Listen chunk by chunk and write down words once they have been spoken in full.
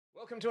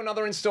Welcome to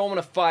another installment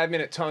of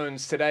 5-Minute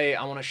Tones. Today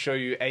I want to show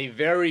you a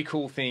very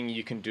cool thing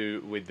you can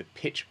do with the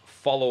pitch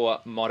follower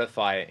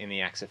modifier in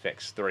the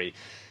Effects 3.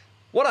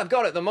 What I've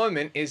got at the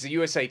moment is the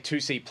USA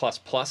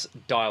 2C++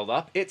 dialed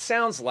up. It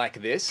sounds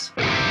like this.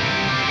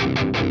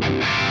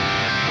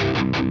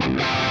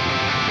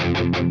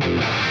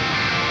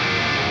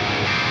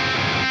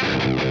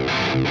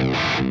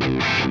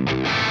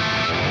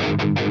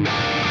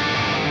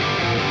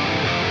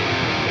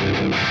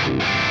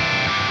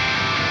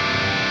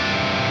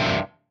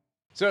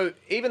 So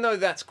even though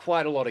that's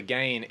quite a lot of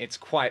gain, it's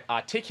quite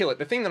articulate.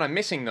 The thing that I'm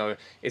missing though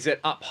is that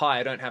up high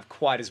I don't have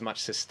quite as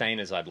much sustain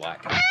as I'd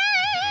like.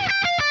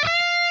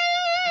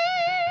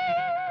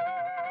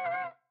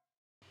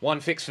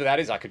 One fix for that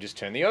is I could just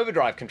turn the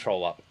overdrive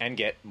control up and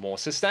get more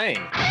sustain.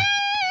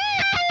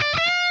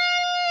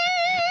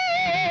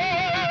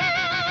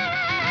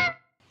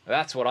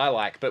 That's what I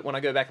like, but when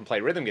I go back and play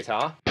rhythm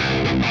guitar,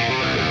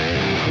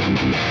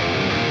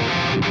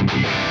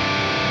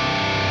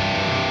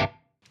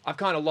 I've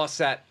kind of lost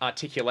that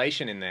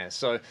articulation in there.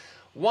 So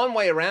one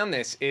way around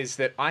this is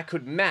that I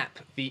could map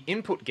the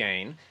input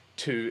gain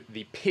to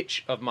the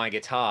pitch of my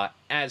guitar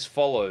as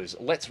follows.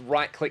 Let's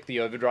right click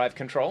the overdrive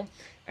control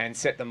and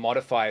set the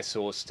modifier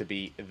source to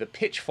be the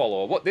pitch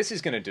follower. What this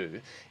is going to do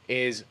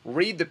is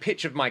read the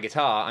pitch of my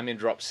guitar. I'm in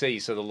drop C,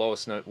 so the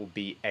lowest note will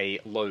be a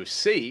low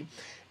C,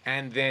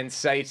 and then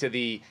say to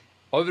the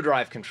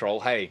overdrive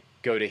control, hey,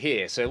 go to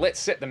here. So let's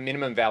set the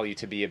minimum value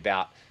to be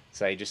about,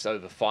 say, just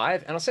over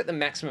 5, and I'll set the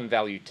maximum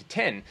value to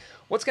 10.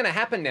 What's going to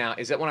happen now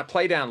is that when I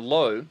play down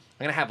low, I'm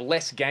going to have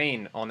less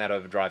gain on that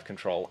overdrive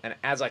control, and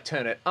as I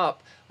turn it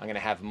up, I'm going to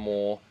have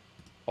more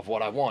of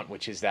what I want,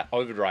 which is that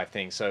overdrive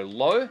thing. So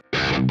low,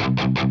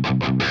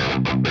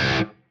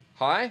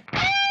 high,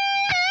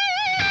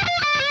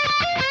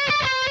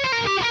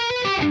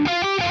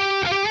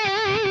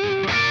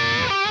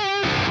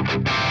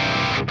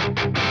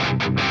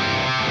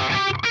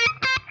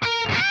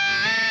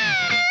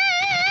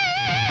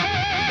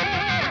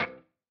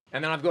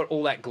 and then I've got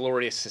all that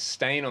glorious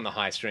sustain on the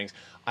high strings.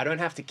 I don't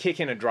have to kick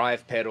in a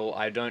drive pedal.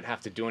 I don't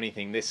have to do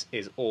anything. This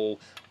is all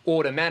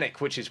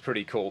automatic, which is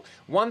pretty cool.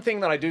 One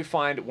thing that I do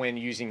find when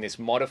using this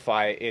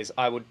modifier is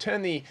I would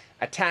turn the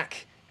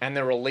attack and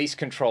the release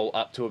control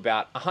up to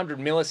about 100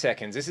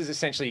 milliseconds. This is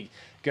essentially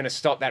going to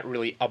stop that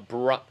really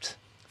abrupt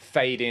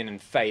fade in and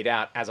fade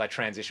out as I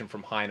transition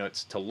from high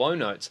notes to low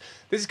notes.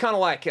 This is kind of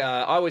like,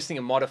 I always think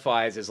of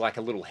modifiers as like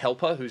a little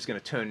helper who's going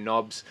to turn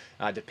knobs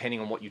depending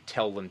on what you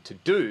tell them to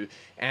do.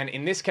 And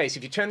in this case,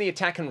 if you turn the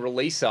attack and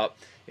release up,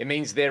 it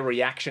means their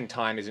reaction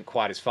time isn't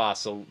quite as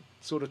fast. So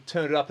sort of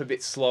turn it up a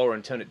bit slower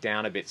and turn it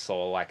down a bit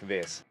slower like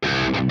this.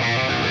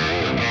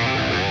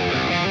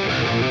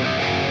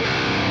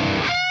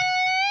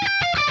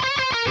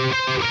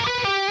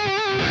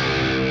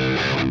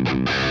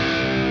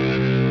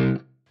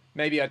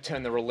 Maybe I'd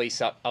turn the release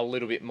up a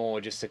little bit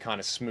more just to kind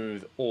of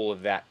smooth all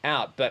of that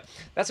out. But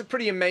that's a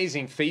pretty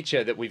amazing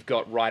feature that we've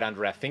got right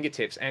under our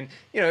fingertips. And,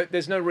 you know,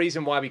 there's no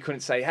reason why we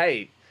couldn't say,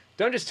 hey,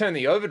 don't just turn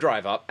the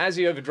overdrive up. As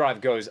the overdrive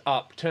goes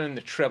up, turn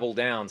the treble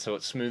down so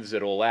it smooths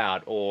it all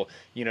out. Or,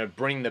 you know,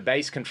 bring the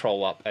bass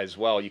control up as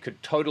well. You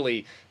could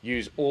totally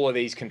use all of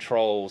these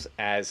controls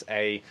as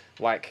a,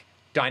 like,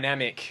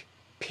 dynamic,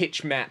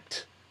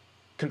 pitch-mapped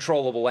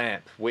controllable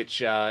amp, which,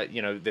 you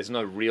know, there's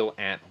no real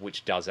amp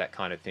which does that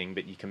kind of thing,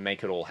 but you can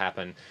make it all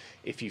happen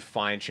if you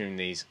fine-tune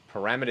these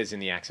parameters in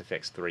the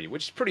Effects 3,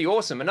 which is pretty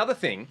awesome. Another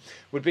thing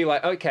would be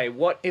like, okay,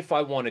 what if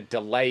I want a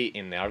delay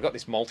in there? I've got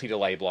this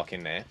multi-delay block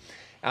in there,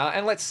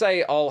 and let's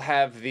say I'll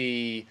have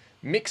the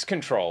mix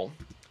control.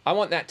 I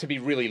want that to be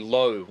really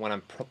low when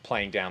I'm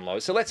playing down low,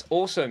 so let's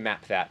also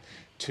map that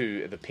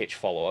to the pitch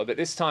follower, but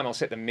this time I'll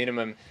set the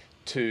minimum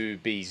to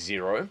be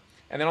 0,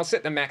 and then I'll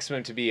set the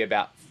maximum to be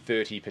about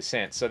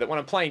 30%, so that when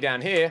I'm playing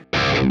down here,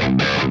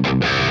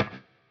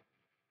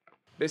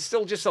 there's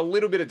still just a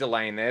little bit of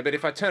delay in there, but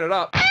if I turn it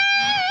up,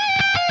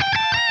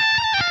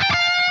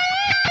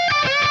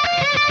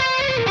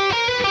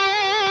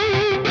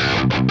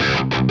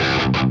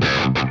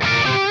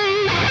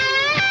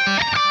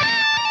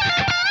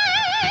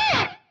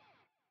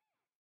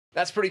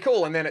 that's pretty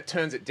cool, and then it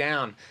turns it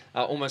down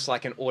almost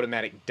like an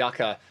automatic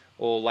ducker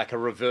or like a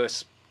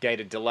reverse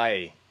gated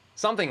delay.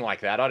 Something like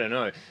that, I don't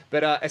know.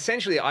 But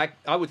essentially, I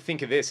would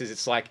think of this as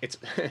it's like, it's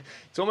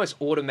almost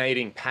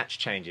automating patch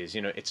changes.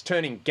 You know, it's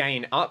turning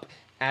gain up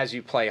as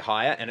you play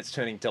higher, and it's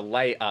turning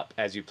delay up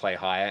as you play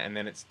higher, and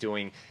then it's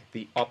doing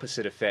the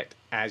opposite effect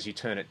as you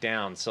turn it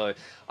down. So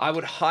I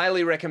would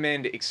highly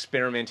recommend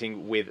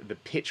experimenting with the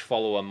pitch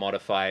follower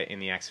modifier in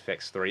the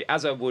Effects 3,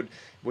 as I would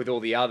with all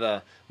the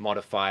other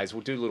modifiers.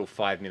 We'll do little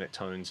 5-minute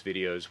tones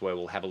videos where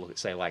we'll have a look at,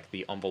 say, like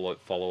the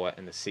envelope follower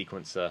and the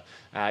sequencer,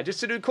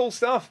 just to do cool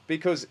stuff,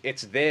 because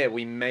it's there.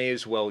 We may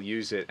as well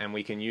use it, and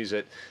we can use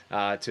it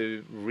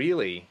to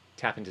really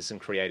tap into some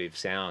creative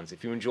sounds.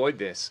 If you enjoyed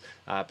this,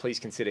 please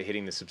consider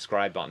hitting the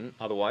subscribe button.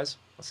 Otherwise,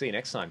 I'll see you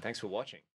next time. Thanks for watching.